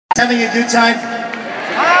Having a good time?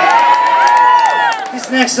 This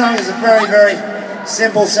next song is a very, very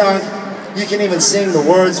simple song. You can even sing the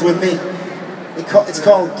words with me. It's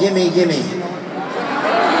called Gimme Gimme.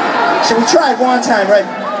 Shall we try it one time, right?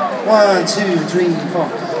 1, 2, 3,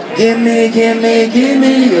 4. Gimme, gimme,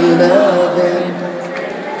 gimme your lovin'.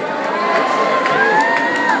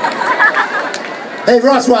 Hey,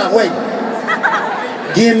 Wrocław, wait.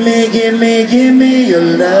 Gimme, gimme, gimme your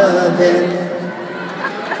lovin'.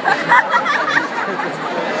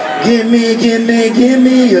 Gimme, gimme,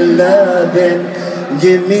 gimme your lovin'.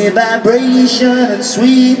 Give me vibration and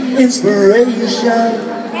sweet inspiration.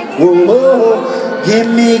 Whoa, whoa.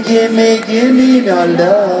 Gimme, gimme, gimme your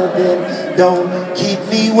lovin'. Don't keep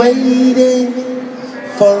me waiting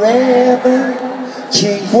forever.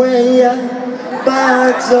 Cinque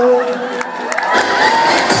Barzo.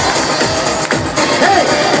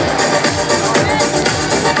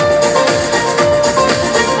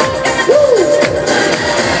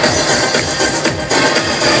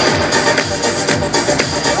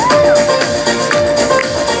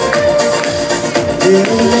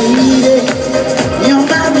 Little lady, you're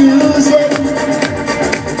my music,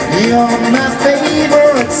 you're my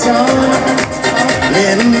favorite song.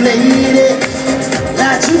 Little lady,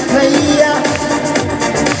 like to play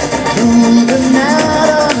through the night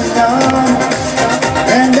on and on.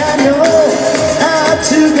 And I know how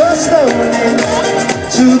to go slowly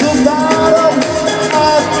to the bottom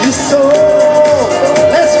of your soul.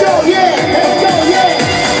 Let's go, yeah, let's go, yeah.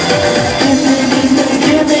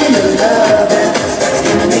 Give me your love.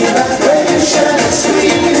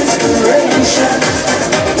 Sweet inspiration.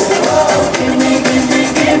 Oh, give me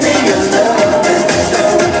your love.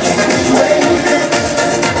 Don't keep me waiting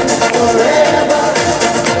forever.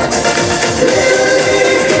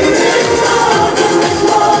 Give me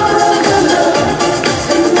more of your love.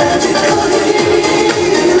 Magical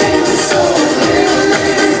healing soul.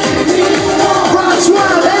 Give me more.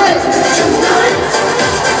 Wrocław, hey! Tonight.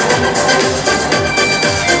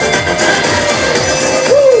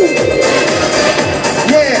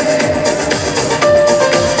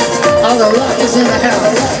 All the rock is in the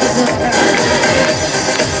house.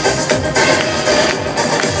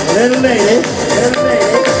 Little lady, little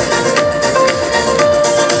lady,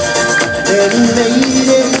 little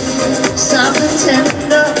lady, something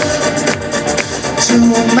tender to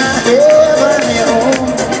my heavenly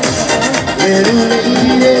home. Little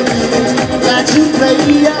lady, like to play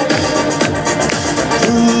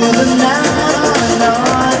through the night and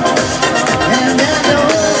on. And I know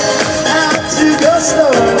how to go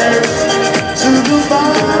slowly to the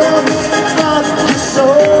bottom of your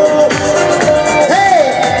soul. Hey,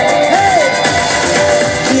 hey,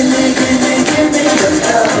 gimme, gimme, gimme your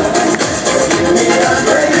love. Give me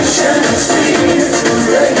vibration and sweet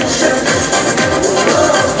inspiration.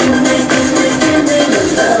 Oh, gimme, gimme, gimme your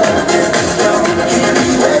love. Don't keep me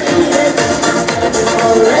waiting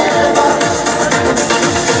forever.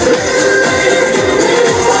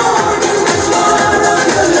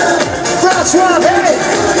 Wrocław, hey!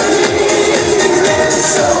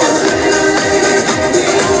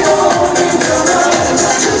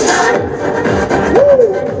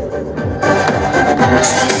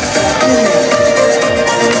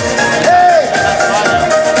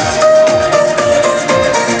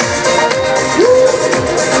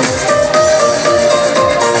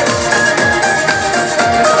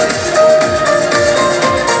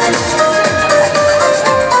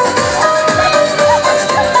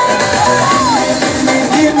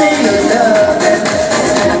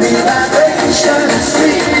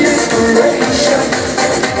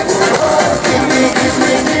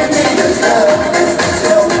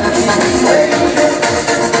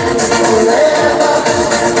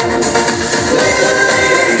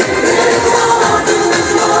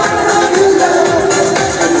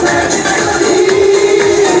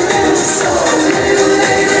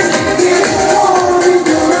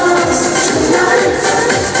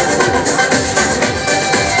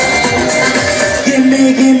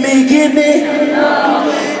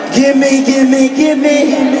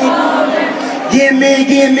 Gimme,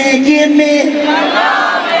 gimme, gimme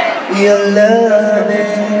your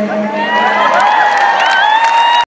love.